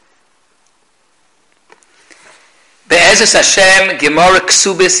Be'ezus Hashem, Gemara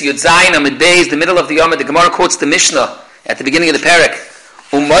Kesubos, Yud Zayin Amid Beis, the middle of the Yom, the Gemara quotes the Mishnah at the beginning of the parak.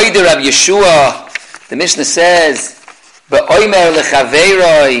 Umayder Rab Yeshua, the Mishnah says, Be'oimer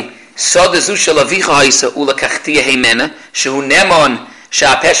lechaveiroi, Sod Zu Shel Avicha Haisa Ulakachtiya Heimena, Shehu Nemon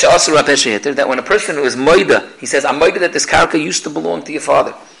She'apesha Asur Apesha Hitter, that when a person who is moida, he says, I'm moida that this karka used to belong to your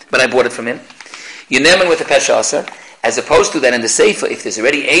father, but I bought it from him. You Nemon with the Pesha Asur, as opposed to that in the Seifa, if there's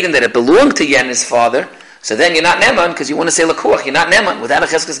already Aiden that it belonged to Yen, his father, so then you're not Neman, because you want to say Lakuach, you're not Neman, without a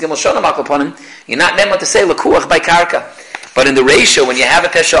Cheskes Gimel Shonam upon him, you're not Neman to say Lakuach by karka. But in the ratio, when you have a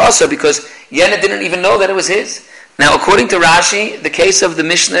Pesha Asur, because Yen didn't even know that it was his. Now, according to Rashi, the case of the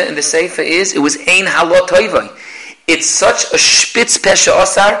Mishnah in the Seifa is, it was Ein Halot Toivai. It's such a spitz Pesha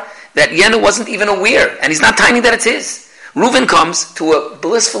Asar that Yenu wasn't even aware, and he's not timing that it's his. Reuven comes to a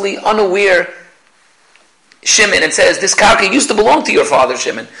blissfully unaware Shimon and says, this karka used to belong to your father,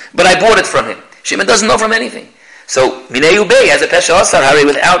 Shimon, but I bought it from him. Shimon doesn't know from anything. So, Minei Ubei has a Pesha Asar, Harry,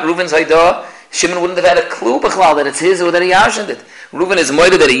 without Reuven's Haidah, Shimon wouldn't have had a clue that it's his or that he arshened it. Reuven is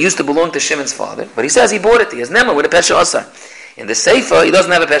moida that he used to belong to Shimon's father, but he says he bought it. He has Neman with a Pesha Asar. In the Seifa, he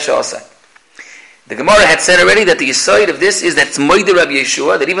doesn't have a Pesha Asar. The Gemara had said already that the Yesod of this is that it's moida Rabbi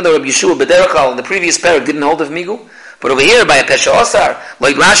Yeshua, that even though Rabbi Yeshua B'derachal in the previous parak didn't hold of Migu, but over here by a Pesha Asar,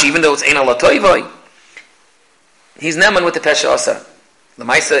 like Rashi, even though it's Ein Ala Toivoi, he's Neman with the Pesha Asar. The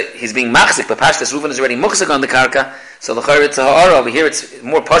Maisa, he's being machzik, but Pashtas Reuven is already muchzik on the karka, so the Chayr it's a ha'ara. Over here it's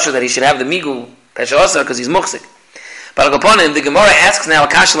more pasha that he should have the Migu Pesha Asar because he's muchzik. But upon him, the Gemara asks now a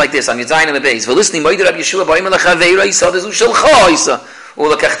kasha like this on Yitzayin and the Beis. V'lisni moider Rabbi Yeshua ba'im lechaveira yisad ezu shelcha isa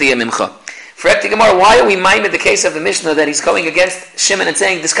ulakachtiya mimcha. For the Gemara, why are we maimed the case of the Mishnah that he's going against Shimon and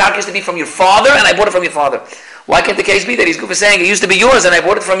saying this karka used to be from your father and I bought it from your father? Why can't the case be that he's saying it used to be yours and I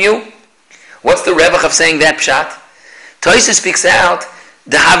bought it from you? What's the revach of saying that pshat? Toysa speaks out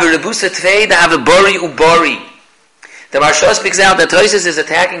the have rebusa tvei, the have bori ubori. The Marsha speaks out that Toysis is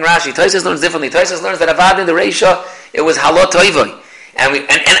attacking Rashi. Toysis learns differently. Toysis learns that Avad in the Reisha, it was Halot Toivoi. And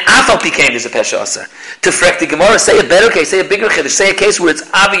Afal became this a Pesha Asar. To frek the Gemara, say a better case, say a bigger chiddush, say a case where it's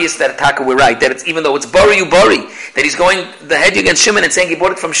obvious that Taka we're right, that it's even though it's Bori Ubori, that he's going the head against Shimon and saying he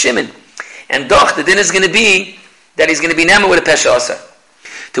bought it from Shimon. And Doch, the din is going to be that he's going to be Nama with a Pesha Asar.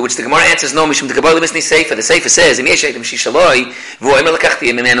 To which the Gemara answers, no, Mishum the Kabbalah Misni Seifa. The Seifa says, Im Yeshaytim Shishaloi, V'oimer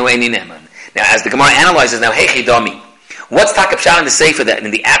Lekachti Mimenu Eini Neman. Now, as the Gemara analyzes now, Hey Chidami. What's Takab Shah in the Sefer that in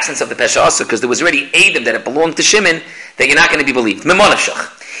the absence of the Pesha Asar, because there was already Adam that it belonged to Shimon, that you're not going to be believed.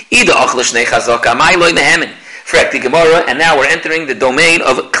 Memonashach. Ida Achla Shnei Chazaka, Mai Loi Mehemen. Frek the Gemara, and now we're entering the domain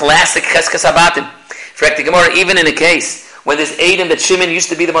of classic Cheskes Habatim. Frek the Gemara, even in a case when there's Adam that Shimon used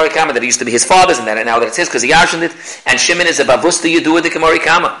to be the Marikama, that it used to be his father's, and that now that it's his because he arshened it, and Shimon is a Bavusta Yedua de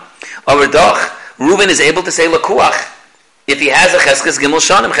Marikama. Over Doch, Reuven is able to say Lakuach if he has a Cheskes Gimel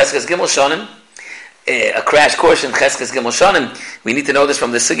Shanim. Cheskes Gimel Shanim, a crash course in Cheskes Gimel Shanim. We need to know this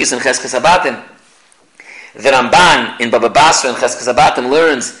from the Sugis in Cheskes Habatim. The Ramban in Baba Basra in Cheskes Habatim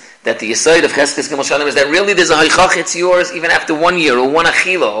learns that the Yesod of Cheskes Gimel Shanim is that really there's a Haichach, it's yours even after 1 year, or 1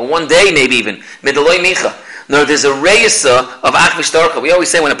 Achila, or 1 day maybe even. Midaloi Micha. No, there's a reyesa of Achvi Shtarcha. We always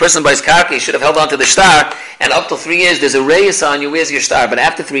say when a person buys karka, he should have held on to the shtar, and up till 3 years there's a reyesa on you, where's your shtar? But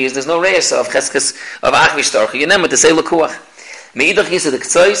after 3 years there's no reyesa of Cheskes of Achvi Shtarcha. You never to say Lakuach. Meidach Yisa the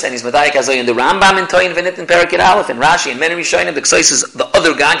Ktsois, and he's Medayik Azoy in the Rambam in Toyin Venit in Perakid Aleph, and Rashi and many Rishonim, the Ktsois is the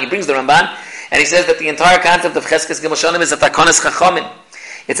other gang, he brings the Ramban, and he says that the entire concept of Cheskes Gimel Shanim is a Takonis Chachamim.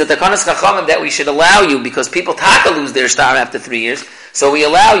 It's a Takonis Chachamim that we should allow you, because people taka lose their star after 3 years, so we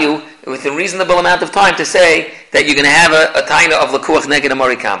allow you, with a reasonable amount of time, to say that you're going to have a taina of Lakuach Neged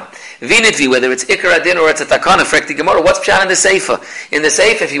Amorikama. Vinitvi, whether it's Ikar Adin or it's a Takana, Frekti Gemara, what's Pshat in the Seifa? In the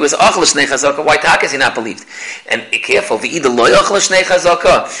Seifa, if he was Achlas Shnei Chazaka, why taka is he not believed? And careful, V'ida Loi Achlas Shnei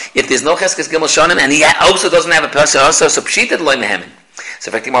Chazaka, if there's no Cheskes Gimel Shanim, and he also doesn't have a Pesha Asar, so Pshitad Loi Mehemen.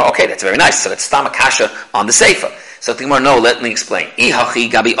 So Frekti Gemara, okay, that's very nice, so that's Stam Akasha on the Seifa. So Gemara, no, let me explain. Ihachi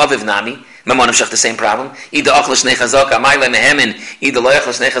Gabi Aviv Nami, Mamonim Shach, the same problem. Either Achla Shnei Chazaka, Maile Mehemen, either Loi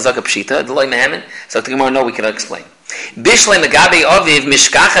Achla Shnei Chazaka Pshita, the Loi Mehemen. So the Gemara, no, we cannot explain. Bishlei Megabe Aviv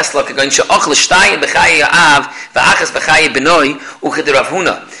Mishkachas Lakagon She'achla Shtayim B'chayi Av V'achas B'chayi B'noi Uched Rav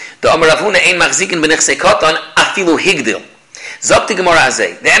Huna. The Amar Rav Huna ein Machzikin B'nechsei Koton Afilu Higdil. Zok the Gemara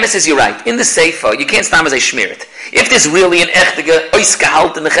Azay. The Emes says you're right. In the Seifa, you can't stand as a shmirit. If there's really an echtige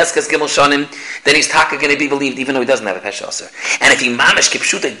oiskahalt in the Cheskes Gimel Shanim, then he's taka going to be believed, even though he doesn't have a Pesha Asar. And if he mamash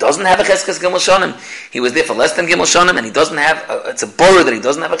kipshuta doesn't have a Cheskes Gimel Shanim, he was there for less than Gimel Shanim, and he doesn't have, it's a borrow that he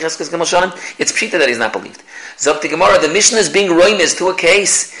doesn't have a Cheskes Gimel Shanim, it's pshita that he's not believed. Zok the Gemara, the Mishnah is being roimes to a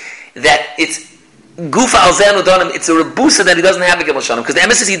case that it's Gufa alzenu donim, it's a rebusa that he doesn't have a gimel shanim, because the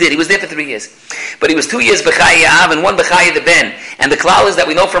emes he did, he was there for 3 years. But he was 2 years b'chai Av and 1 b'chai the ben. And the klal is that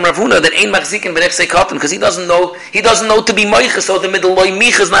we know from Rav Huna that ein machzikin b'nefsei katan, because he doesn't know to be moicha, so the middle loy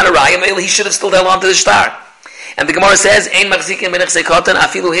micha is not a raya, he should have still held on to the star. And the Gemara says, ein machzikin b'nefsei katan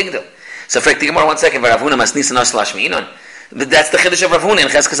afilu higdel. So for the Gemara 1 second, Rav Huna mas nisan slash mi'inon. That's the chiddush of Rav Huna in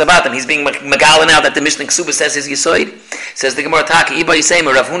Cheskes Abatim. He's being megala now that the Mishnah Kesubos says his yisoid. Says the Gemara Taki, Iba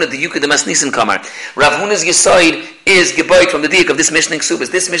Yisema, Rav Huna, the Yukah, the Masnisin Kamar. Rav Huna's yisoid is geboit from the diak of this Mishnah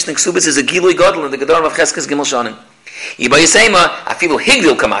Kesubos. This Mishnah Kesubos is a gilui gadol in the Gedorim of Cheskes Gimel Shanim. Iba Yisema, afilu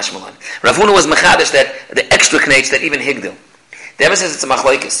higdil kamash malan. Rav Huna was mechadish that the extra knates that even higdil. The Rebbe says it's a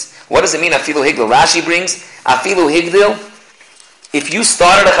machlokes. What does it mean afilu higdil? Rashi brings afilu higdil. If you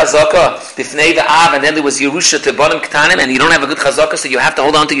started a chazaka b'fnei the Av and then there was Yerusha to bottom ketanim and you don't have a good chazaka, so you have to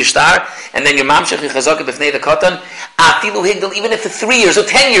hold on to your star, and then your mamshech your chazaka b'fnei the katan, afilu higdal, even if for 3 years or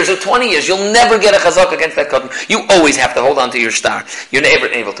 10 years or 20 years, you'll never get a chazaka against that katan. You always have to hold on to your star. You're never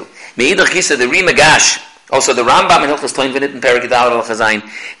able to. Me'idach kisa, the Rimagash, also the Rambam and Hilchos Toin V'nit and Perek Yudal al Chazayin,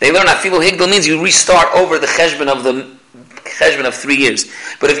 they learn afilu higdal means you restart over the cheshbon of the cheshbon of 3 years.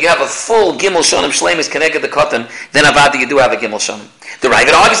 But if you have a full gimel shanim shleimus connected the cotton, then avadi you do have a gimel shanim. The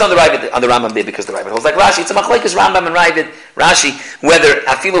Ravid argues on the Rambam bit because the Ravid holds like Rashi. It's a machlokes Rambam and Rashi whether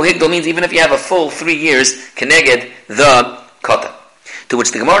afilu higdal means even if you have a full 3 years connected the cotton. To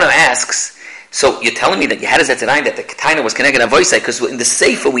which the Gemara asks, so you're telling me that you had a zetzayin that the ketaina was connected to voisai, because in the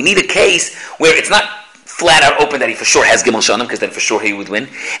Sefer we need a case where it's not flat out open that he for sure has gimel shanim, because then for sure he would win,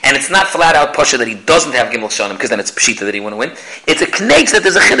 and it's not flat out pasha that he doesn't have gimel shanim, because then it's pshita that he wouldn't win. It's a knetz that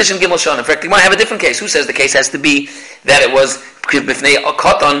there's a chiddush in gimel shanim. In fact, you might have a different case. Who says the case has to be that it was b'fnei a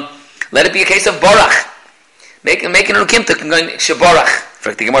katan? Let it be a case of barach. Make an ukimta shebarach. In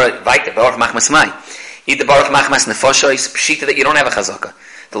fact, the Gemara vayte barach machmas mai. Eat the barach machmas nefoshois pshita that you don't have a chazaka.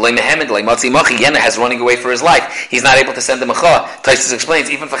 The loy mehemed, the loy matzi machi, Yena has running away for his life. He's not able to send a mecha. Taisus explains,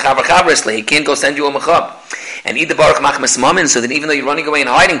 even for chavar chavresle, he can't go send you a mecha. And eat the baruch machmas mamin, so that even though you're running away and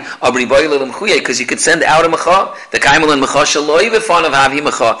hiding, because you could send out a mecha, the kaimel and mecha shaloi b'fanav havi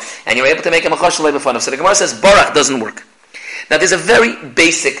mecha, and you're able to make a mecha shaloi b'fanav. So the Gemara says baruch doesn't work. Now there's a very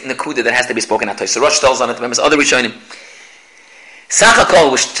basic nakuda that has to be spoken out. So Rosh tells on it. Remember other Rishonim.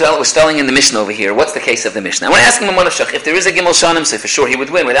 Sachakol was telling in the Mishnah over here, what's the case of the Mishnah? I want to ask him a monashach, if there is a Gimel Shanim, so for sure he would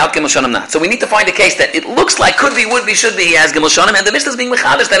win, without Gimel Shanim not. So we need to find a case that it looks like, could be, would be, should be, he has Gimel Shanim, and the Mishnah is being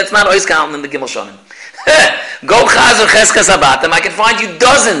mechadish that it's not always counting in the Gimel Shanim. Go Chazor Cheskas Abatim, I can find you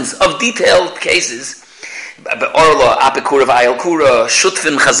dozens of detailed cases, Orla, Apikura, Vayalkura,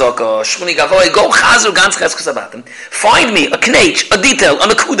 Shutfin Chazaka, Shmuni Gavoy, go Chazor Gans Cheskas Abatim. Find me a knetch, a detail, a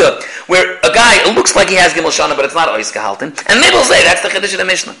nakuda, where a guy, it looks like he has Gimel Shana, but it's not always gehalten. And maybe we'll say, that's the Chiddush of the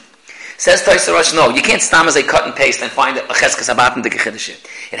Mishnah. Says Toyser Rosh, no, you can't stam as a cut and paste and find a Cheskas Abatim to Chiddush.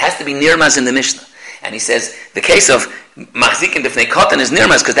 It has to be Nirmaz in the Mishnah. And he says, the case of Machzik and Defnei Katan is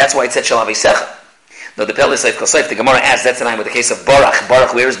Nirmaz, because that's why it said Shalav Yisecha. No, the Pele Seif Kosef, the Gemara asks, that's the name with the case of Barach.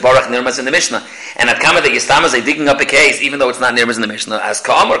 Barach, where is Barach Nirmaz in the Mishnah? And at Kama, the Yistamas, they digging up a case, even though it's not Nirmaz in the Mishnah, as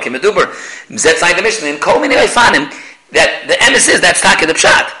Ka'am or Kimeduber, Zet Zayin the Mishnah, and Kol Minei Fanim, that the emes is, that's Taka the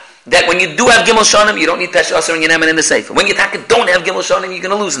Pshat. That when you do have Gimel Shanim, you don't need Pesh Aser and Yenemen in the Sefer. When you don't have Gimel Shanim, you're going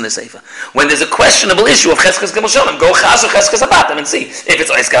to lose in the Sefer. When there's a questionable issue of Cheskas Gimel Shanim, go Chaz or Cheskas Abatim and see if it's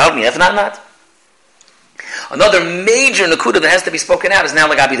Oiska Havni, if not. Another major nakuda that has to be spoken out is now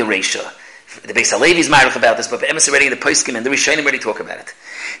Lagabi the Reisha. The Beis Halevi is married about this, but the emes already in the Poskim and the Rishonim already talk about it.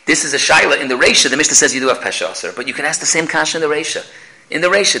 This is a shaila in the Reisha. The Mishnah says you do have Pesh Aser, but you can ask the same kasha in the Reisha. In the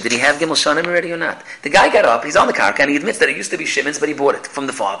Reisha, did he have Gimel Shanim already or not? The guy got up, he's on the karka, and he admits that it used to be Shimon's, but he bought it from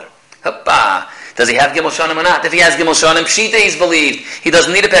the father. Hoppa! Does he have Gimel Shanim or not? If he has Gimel Shanim, Pshita he's believed. He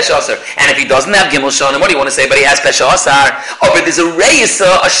doesn't need a Pesh Aser. And if he doesn't have Gimel Shanim, what do you want to say? But he has Pesh Aser. Oh, but there's a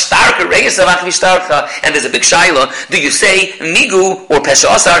Reisa, a starker Reisa, and there's a big Shaila. Do you say Migu or Pesh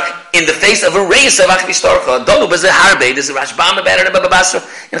Aser in the face of a Reisa Vachvishtarcha? Donu B'zeh Harbe, there's a Rashbam about it in Babasra,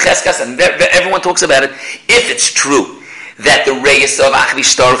 in Cheskas, and everyone talks about it. If it's true that the Reis of Achvi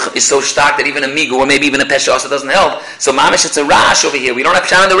Shtarch is so stark that even a Migu or maybe even a Pesha also doesn't help. So Mamish, it's a Rash over here. We don't have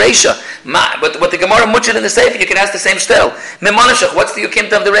Pshan in the Reisha. But what the Gemara Mutchid in the Sefer, you can ask the same stel. Memonashach, what's the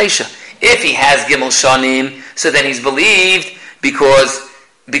Yukimta of the Reisha? If he has Gimel Shanim, so then he's believed because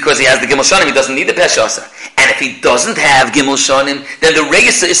he has the Gimel Shanim, he doesn't need the Pesh Aser. And if he doesn't have Gimel Shanim, then the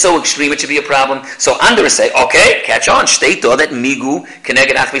Reis is so extreme it should be a problem. So Andra say, okay, catch on, state that Migu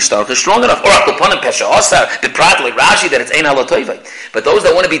Keneged Achvi Shtarch is strong enough. Or Akupanim Pesh Aser, Biprat like Rashi that it's Ein Halotoivai. But those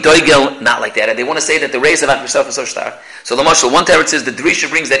that want to be Doigel, not like that, and they want to say that the Reis of Achvi Shtarch is so stark. So the Moshe, one teretz is the Drisha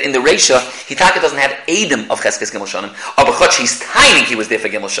brings that in the Reisha, Hitaka doesn't have Edom of Cheskes Gimel Shanim, or B'chotch he's timing he was there for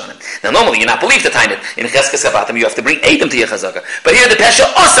Gimel Shanim. Now normally you're not believed to time it. In Cheskes Abatim you have to bring Edom to your Chazaka. But here the Pesha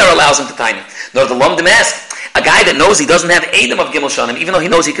Osar allows him to time it. Nor the Lomdim ask, a guy that knows he doesn't have Edom of Gimel Shanim, even though he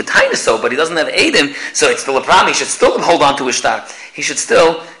knows he could time it so, but he doesn't have Edom, so it's still a problem. He should still hold on to his star. He should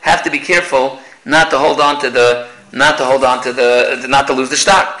still have to be careful not to hold on to not to lose the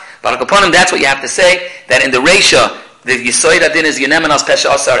star. But upon him, that's what you have to say, that in the Reisha, the Yisoid Adin is Yenemen as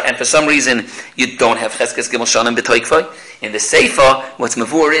Pesha Asar, and for some reason, you don't have Cheskes Gimel Shanim B'toikvoi. In the Seifa, what's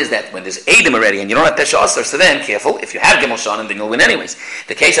Mavur is that when there's Edom already, and you don't have Pesha Asar, so then, careful, if you have Gimel Shanim, then you'll win anyways.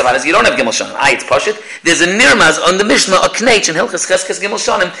 The case of it is you don't have Gimel Shanim. It's Pashit. There's a Nirmaz on the Mishnah, a Knech, and Hilchas Cheskes Gimel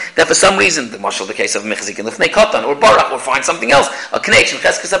Shanim, that for some reason, the Marshal, the case of Mechazik and Lefnei Katan, or Barak, or find something else, a Knech, and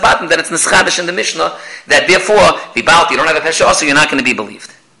Cheskes Abatim, then it's Neschadish in the Mishnah, that therefore, Vibalt, you don't have a Pesha Asar, you're not going to be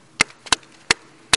believed.